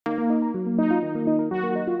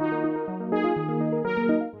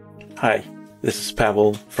Hi, this is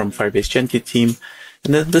Pavel from Firebase Genkit team,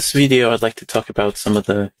 and in this video I'd like to talk about some of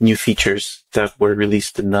the new features that were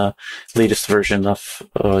released in the latest version of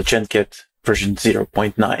Genkit version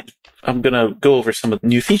 0.9. I'm going to go over some of the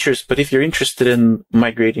new features, but if you're interested in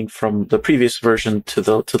migrating from the previous version to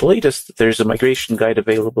the latest, there's a migration guide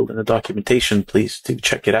available in the documentation. Please do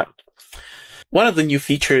check it out. One of the new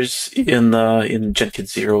features in Genkit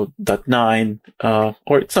 0.9,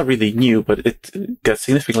 or it's not really new, but it got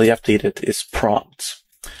significantly updated, is prompts.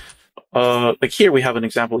 Like here we have an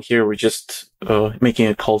example here. We're just making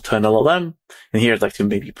a call to an LLM, and here I'd like to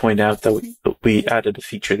maybe point out that we added a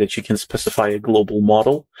feature that you can specify a global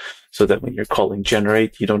model, so that when you're calling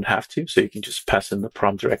generate, you don't have to, so you can just pass in the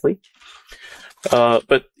prompt directly.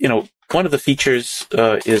 But one of the features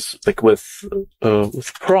is like with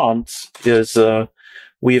prompts is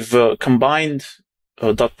we've combined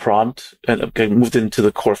 .prompt and moved into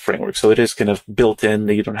the core framework. So it is kind of built in.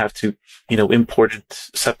 You don't have to import it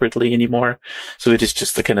separately anymore. So it is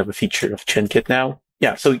just a kind of a feature of Genkit now.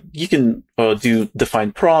 Yeah, so you can do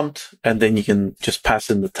define prompt, and then you can just pass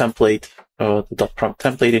in the template, the .prompt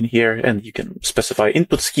template in here, and you can specify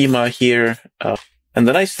input schema here. And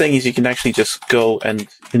the nice thing is you can actually just go and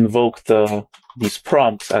invoke these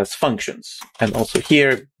prompts as functions. And also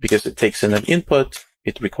here, because it takes in an input,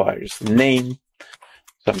 it requires the name.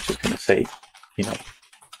 So I'm just going to say,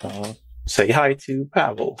 say hi to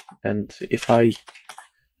Pavel. And if I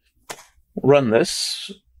run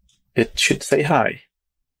this, it should say hi.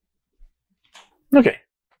 Okay,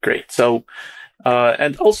 great. So,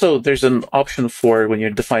 and also there's an option for when you're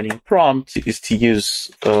defining prompt is to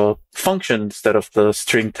use function instead of the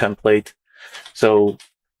string template. So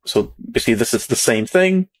basically this is the same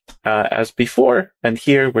thing as before. And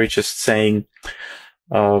here we're just saying,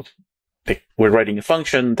 we're writing a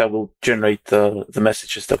function that will generate the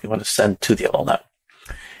messages that we want to send to the LLM.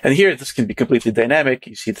 And here this can be completely dynamic.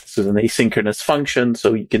 You see this is an asynchronous function,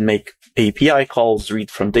 so you can make API calls, read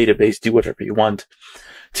from database, do whatever you want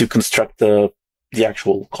to construct the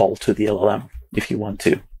actual call to the LLM if you want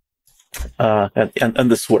to.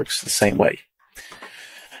 And this works the same way.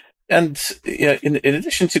 And in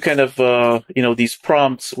addition to kind of, these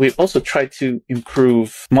prompts, we've also tried to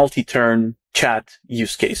improve multi-turn chat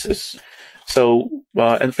use cases. So,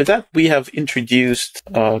 and for that, we have introduced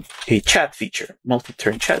a chat feature,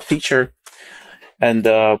 multi-turn chat feature. And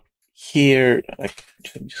here, let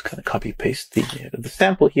me just kind of copy paste the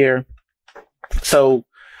sample here. So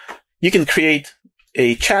you can create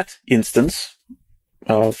a chat instance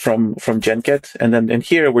from Genkit, and then in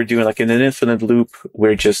here we're doing like in an infinite loop.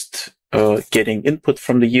 We're just getting input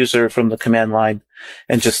from the user from the command line,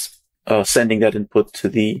 and just sending that input to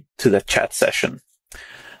that chat session,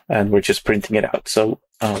 and we're just printing it out. So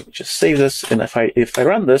just save this, and if I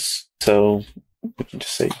run this, so we can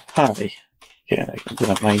just say hi. Okay, I can put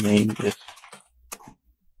up my name.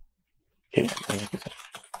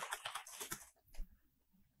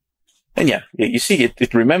 And yeah, you see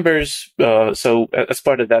it remembers. So as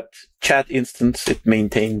part of that chat instance, it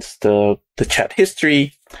maintains the chat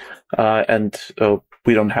history, and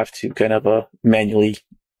we don't have to kind of manually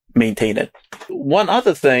maintain it. One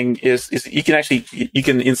other thing is you can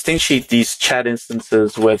instantiate these chat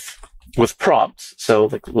instances with prompts. So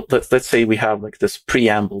like let's say we have like this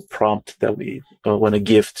preamble prompt that we want to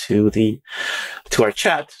give to our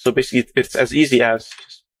chat. So basically, it's as easy as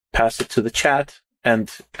just pass it to the chat.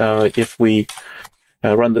 And if we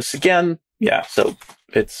run this again, yeah, so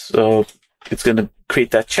it's going to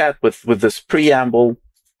create that chat with this preamble,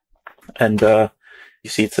 and you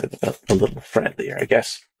see it's a little friendlier, I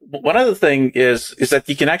guess. One other thing is that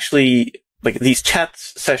you can actually, like, these chat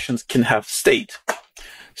sessions can have state.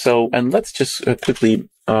 So, and let's just quickly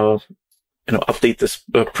update this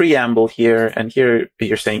preamble here. And here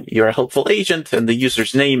you're saying you're a helpful agent, and the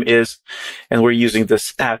user's name is, and we're using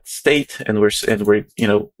this at state, and we're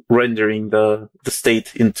rendering the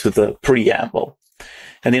state into the preamble.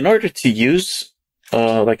 And in order to use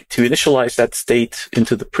to initialize that state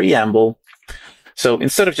into the preamble, so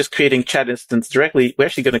instead of just creating chat instance directly, we're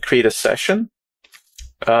actually going to create a session.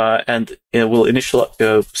 And it will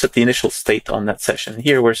set the initial state on that session.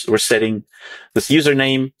 Here we're setting this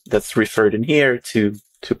username that's referred in here to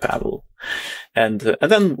Pavel, and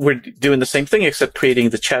then we're doing the same thing except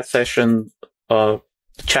creating the chat session,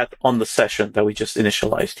 chat on the session that we just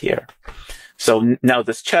initialized here. So now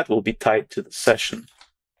this chat will be tied to the session.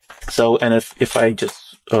 So, and if I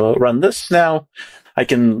just run this now, I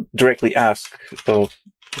can directly ask,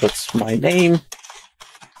 what's my name?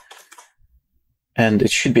 And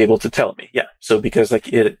it should be able to tell me. Yeah. So because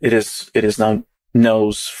like it is now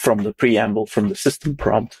knows from the preamble, from the system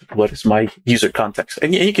prompt, what is my user context.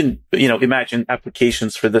 And you can, imagine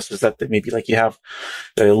applications for this is that maybe like you have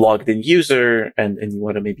a logged in user and you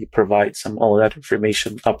want to maybe provide all of that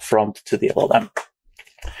information up front to the LLM.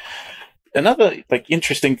 Another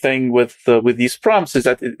interesting thing with these prompts is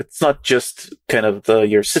that it's not just kind of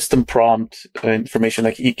your system prompt information.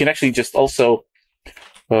 Like you can actually just also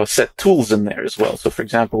set tools in there as well. So for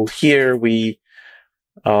example, here we're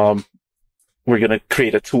going to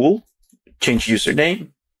create a tool, change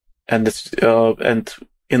username, and this and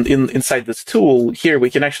inside this tool here we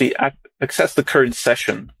can actually access the current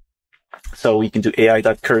session. So we can do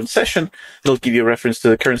AI.current session. It'll give you a reference to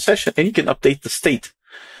the current session, and you can update the state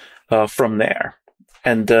from there.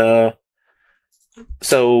 And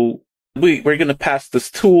so we're going to pass this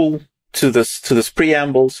tool to this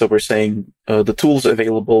preamble. So we're saying the tools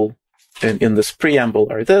available in this preamble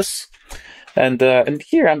are this. And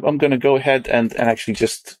here I'm going to go ahead and actually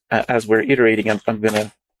just as we're iterating, I'm going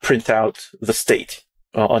to print out the state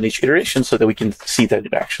on each iteration so that we can see that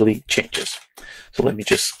it actually changes. So let me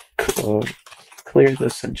just clear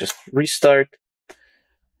this and just restart.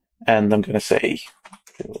 And I'm going to say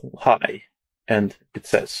hi. And it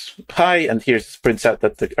says hi. And here it prints out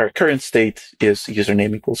that our current state is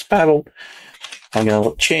username equals Pavel. I'm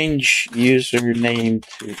going to change username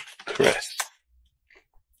to Chris.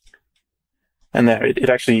 And there, it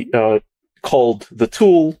actually called the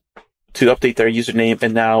tool to update our username,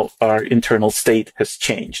 and now our internal state has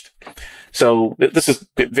changed. So this is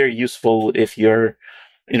very useful if you're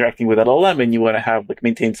interacting with LLM and you want to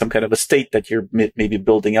maintain some kind of a state that you're maybe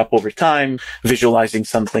building up over time, visualizing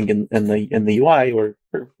something in the UI or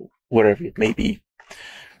whatever it may be.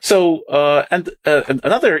 So and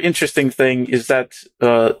another interesting thing is that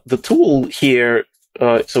the tool here,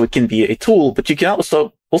 so it can be a tool, but you can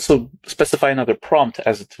also specify another prompt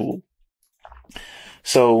as a tool.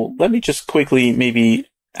 So let me just quickly maybe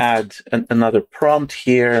add another prompt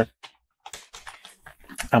here.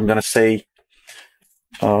 I'm going to say,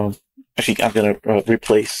 actually, I'm going to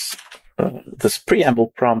replace this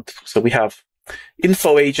preamble prompt. So we have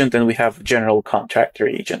info agent and we have general contractor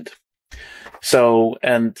agent. So,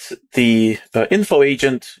 and the info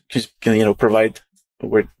agent can,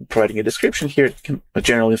 we're providing a description here,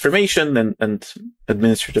 general information and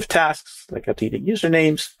administrative tasks like updating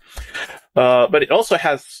usernames. But it also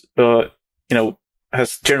has,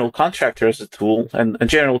 has general contractor as a tool, and a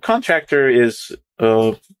general contractor is,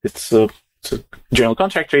 it's a general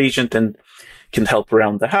contractor agent and can help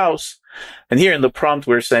around the house. And here in the prompt,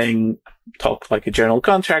 we're saying, talk like a general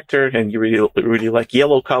contractor, and you really like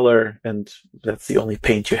yellow color, and that's the only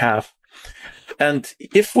paint you have. And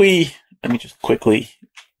if we, let me just quickly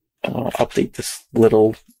update this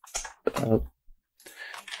little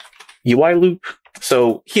UI loop.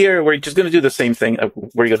 So here we're just going to do the same thing.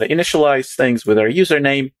 We're going to initialize things with our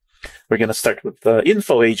username. We're going to start with the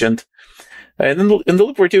info agent. And in the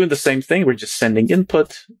loop, we're doing the same thing. We're just sending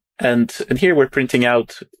input. And here we're printing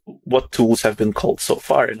out what tools have been called so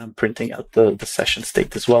far. And I'm printing out the session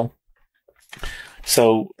state as well.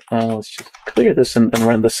 So let's just clear this and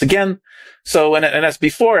run this again. So, and as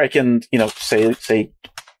before, I can, say,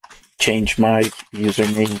 change my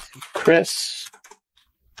username to Chris.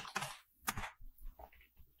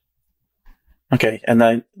 Okay. And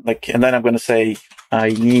then I'm going to say, I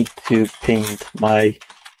need to paint my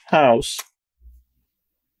house.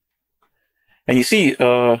 And you see,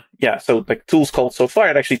 so tools called so far,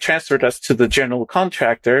 it actually transferred us to the general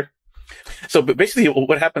contractor. So basically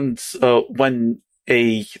what happens when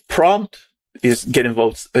a prompt get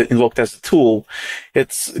invoked as a tool,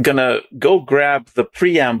 it's gonna go grab the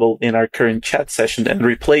preamble in our current chat session and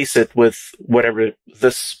replace it with whatever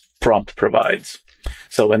this prompt provides.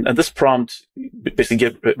 So, and this prompt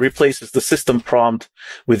basically replaces the system prompt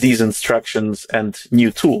with these instructions and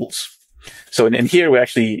new tools. So, and here we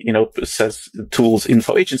actually, it says tools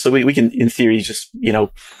info agent. So we can, in theory, just,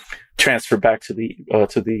 transfer back to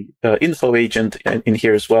the info agent in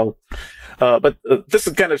here as well. But this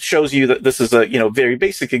kind of shows you that this is a, very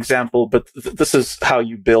basic example, but this is how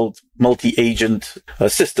you build multi-agent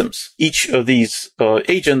systems. Each of these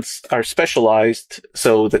agents are specialized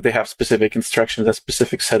so that they have specific instructions, a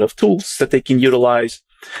specific set of tools that they can utilize,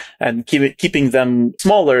 and keeping them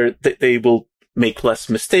smaller, they will make less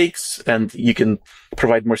mistakes, and you can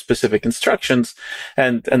provide more specific instructions,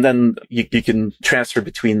 and then you can transfer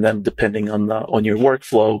between them depending on your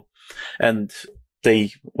workflow, and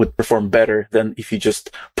they would perform better than if you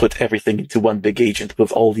just put everything into one big agent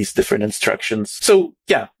with all these different instructions. So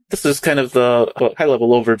yeah, this is kind of the high-level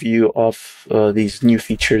overview of these new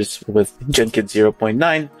features with Genkit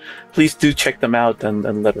 0.9. Please do check them out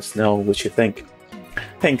and let us know what you think.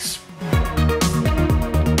 Thanks.